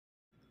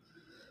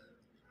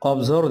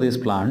Observe this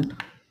plant.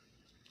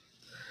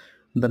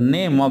 The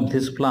name of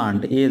this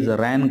plant is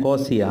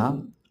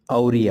Rhynchosia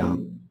aurea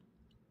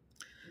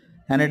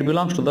and it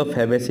belongs to the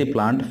Fabaceae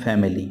plant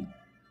family.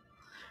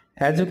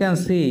 As you can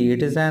see,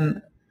 it is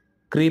an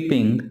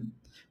creeping,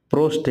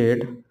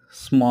 prostrate,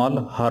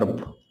 small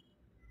herb.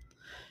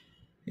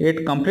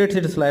 It completes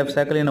its life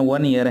cycle in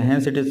 1 year,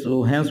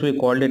 hence we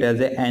called it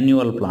as an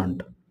annual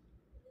plant.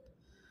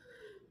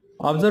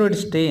 Observe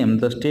its stem.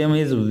 The stem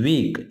is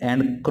weak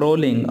and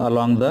crawling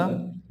along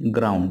the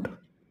ground.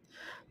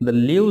 The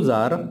leaves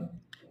are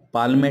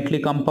palmately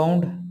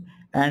compound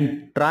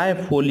and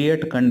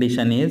trifoliate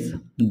condition is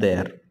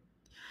there.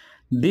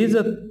 These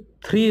are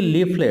three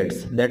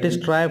leaflets, that is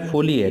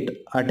trifoliate,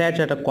 attach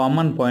at a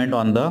common point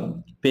on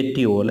the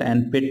petiole,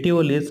 and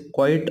petiole is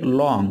quite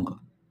long.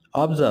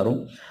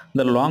 Observe,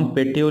 the long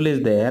petiole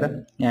is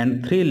there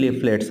and three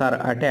leaflets are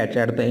attached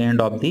at the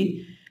end of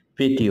the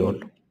petiole.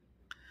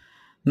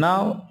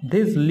 Now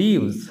these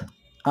leaves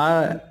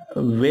are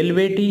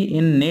velvety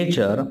in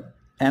nature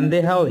and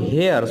they have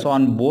hairs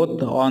on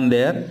both on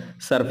their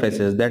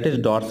surfaces, that is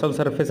dorsal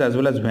surface as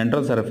well as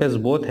ventral surface,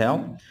 both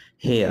have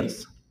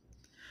hairs.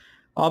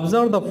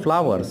 Observe the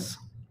flowers.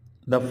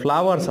 The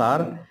flowers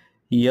are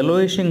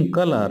yellowish in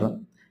color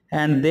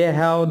and they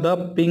have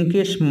the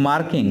pinkish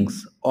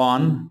markings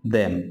on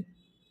them.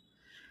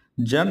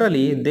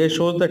 Generally, they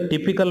show the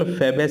typical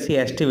Fabaceae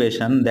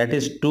aestivation, that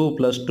is 2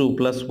 plus 2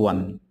 plus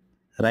 1.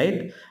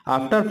 Right?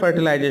 After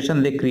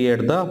fertilization, they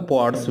create the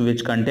pods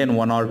which contain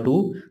one or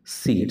two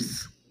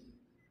seeds.